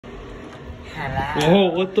Hello.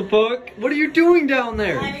 Whoa, what the fuck? What are you doing down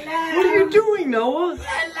there? Hello. What are you doing, Noah?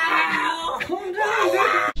 Hello. Calm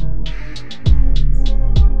down.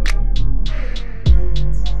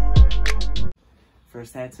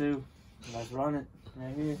 First tattoo. Let's run it.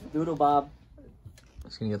 Right here. Doodle Bob.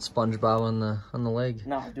 It's gonna get SpongeBob on the leg.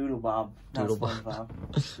 No, Doodle Bob. Doodle Bob. Doodle Bob.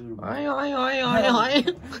 Aye. No, it don't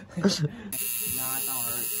hurt.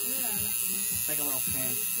 It's like a little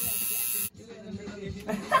pin.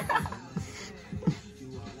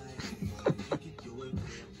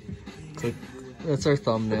 That's our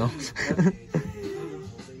thumbnail.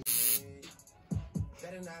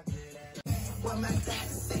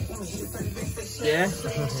 Yeah?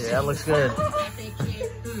 Yeah, it looks good.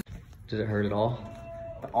 Did it hurt at all?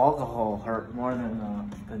 The alcohol hurt more than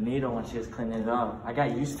the needle when she was cleaning it up. I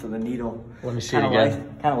got used to the needle. Let me see it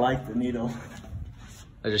again. Kind of like the needle.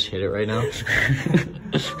 I just hit it right now.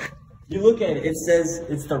 You look at it, it says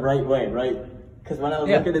it's the right way, right? Because when I was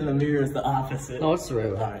looking in the mirror, it's the opposite. No, it's the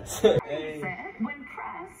right way. All right.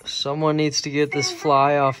 Someone needs to get this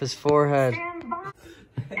fly off his forehead.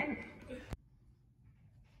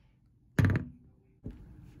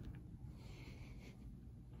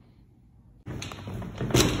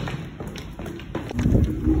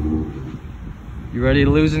 You ready to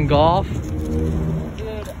lose in golf?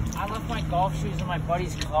 Dude, I left my golf shoes in my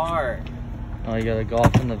buddy's car. Oh, you gotta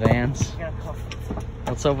golf in the Vans?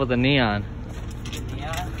 What's up with the neon?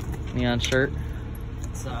 Neon? Neon shirt?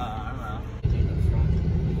 It's, I don't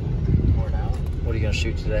know. What are you gonna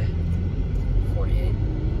shoot today? 48.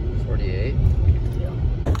 48? Yeah.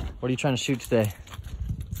 What are you trying to shoot today?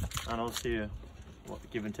 I don't see you.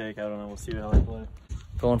 Give and take, I don't know. We'll see how they play.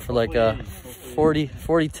 Going for like a 40,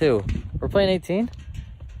 42. We're playing 18?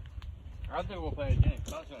 I think we'll play again.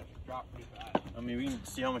 That's gonna drop pretty fast. I mean, we can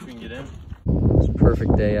see how much we can get in. It's a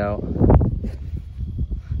perfect day out.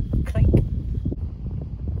 Clink.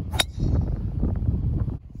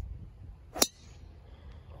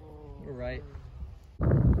 You're right.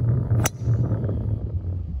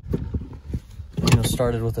 You know,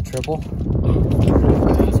 started with a triple.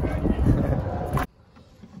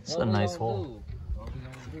 It's a nice hole.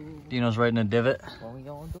 Dino's right in a divot. What we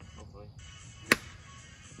going to do?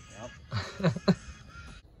 Yep.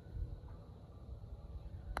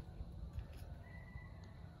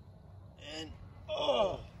 And,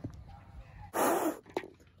 oh!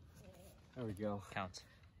 There we go. Counts.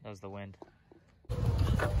 That was the wind.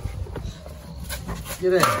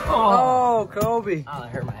 Get in. Oh, Kobe. Oh, that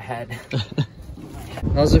hurt my head.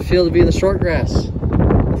 How does it feel to be in the short grass?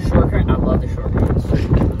 Short grass? I love the short grass.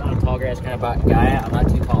 I'm not a tall grass kind of guy. I'm not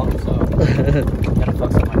too tall, so gotta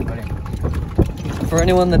flex up my footing. For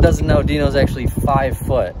anyone that doesn't know, Dino's actually 5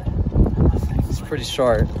 foot. It's pretty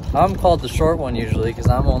short. I'm called the short one usually because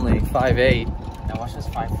I'm only 5'8". Now watch this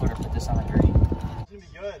 5-footer put this on the green. It's gonna be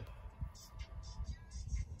good.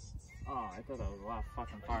 Oh, I thought that was a lot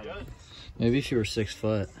fucking farther. Good. Maybe if you were 6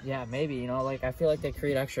 foot. Yeah, maybe. You know, like I feel like they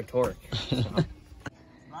create extra torque. So.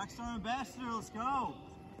 Rockstar Ambassador, let's go.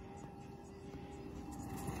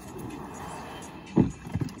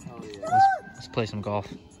 Oh, yeah. Let's play some golf.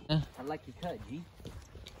 I like your cut, G.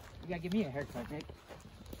 You gotta give me a haircut, Nick.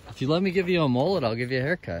 If you let me give you a mullet, I'll give you a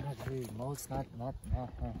haircut. Oh, dude, mullet's not.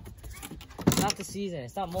 It's not the season.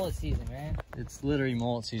 It's not mullet season, man. It's literally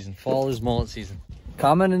mullet season. Fall is mullet season.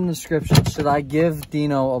 Comment in the description, should I give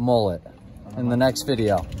Dino a mullet in the next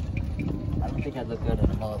video? I don't think I'd look good in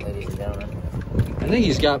a mullet, ladies and gentlemen. I think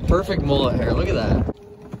he's got perfect mullet hair. Look at that.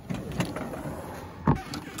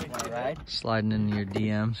 All right. Sliding into your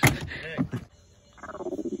DMs.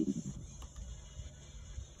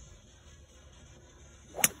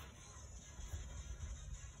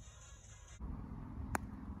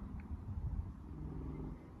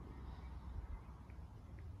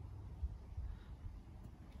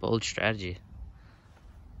 Bold strategy.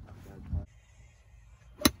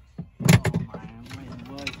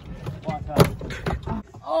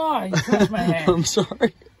 Oh, you touched my hand. I'm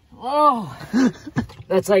sorry. Oh,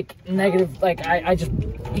 that's like negative. Like I just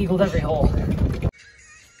eagled every hole.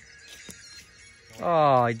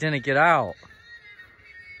 Oh, I didn't get out.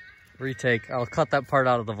 Retake. I'll cut that part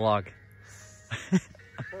out of the vlog.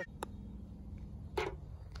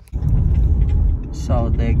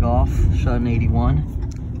 Solid day golf. Shot an 81.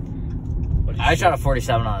 I shot a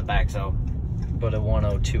 47 on the back, so. But a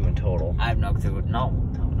 102 in total. I have no clue. No,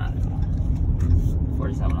 not at all.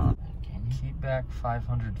 47 on the back. Keep back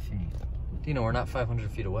 500 feet. Dino, we're not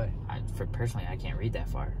 500 feet away. Personally, I can't read that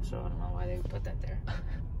far, so I don't know why they put that there.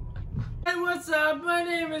 Hey, what's up? My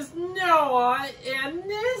name is Noah, and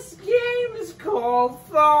this game is called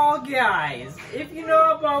Fall Guys. If you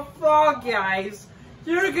know about Fall Guys,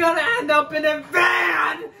 you're gonna end up in a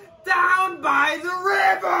van down by the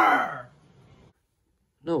river!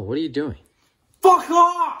 No, what are you doing? Fuck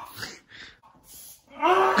off!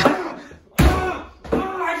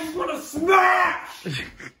 I just wanna smash!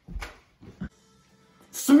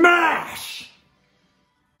 Smash!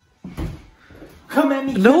 Come at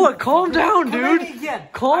me again. Noah, calm down, Come at dude. me again.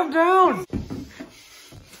 Calm down.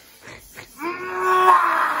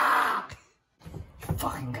 You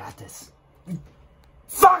fucking got this. You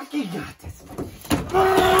fucking got this.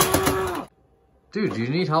 Dude, do you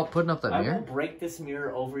need help putting up that I will mirror? break this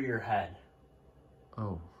mirror over your head.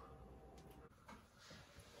 Oh.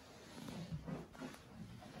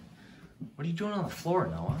 What are you doing on the floor,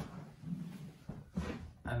 Noah?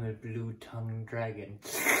 I'm a blue-tongued dragon.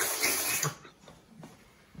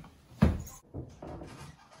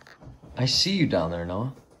 I see you down there,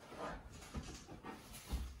 Noah.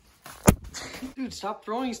 Dude, stop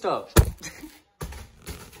throwing stuff.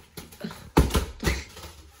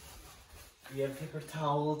 You have paper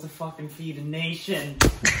towel to fucking feed a nation.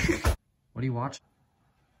 What are you watching?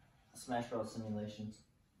 Smash Bros. Simulations.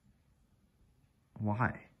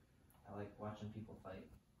 Why? I like watching people fight.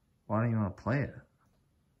 Why don't you want to play it?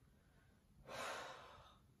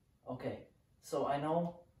 Okay, so I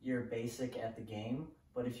know you're basic at the game,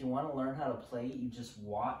 but if you want to learn how to play, you just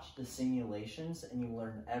watch the simulations and you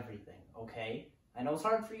learn everything, okay? I know it's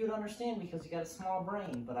hard for you to understand because you got a small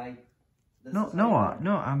brain, but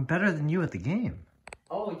No, I'm better than you at the game.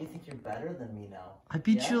 Oh, you think you're better than me now? I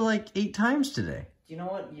beat you like 8 times today. Do you know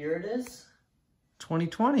what year it is?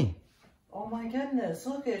 2020. Oh my goodness,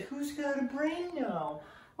 look at who's got a brain now.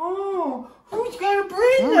 Oh, who's got a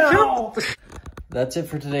brain now? That's it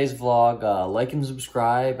for today's vlog. Like and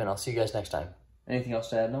subscribe, and I'll see you guys next time. Anything else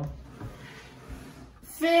to add, Noah?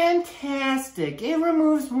 Fantastic. It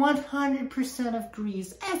removes 100% of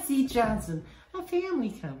grease. S.C. Johnson, a family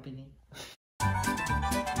company.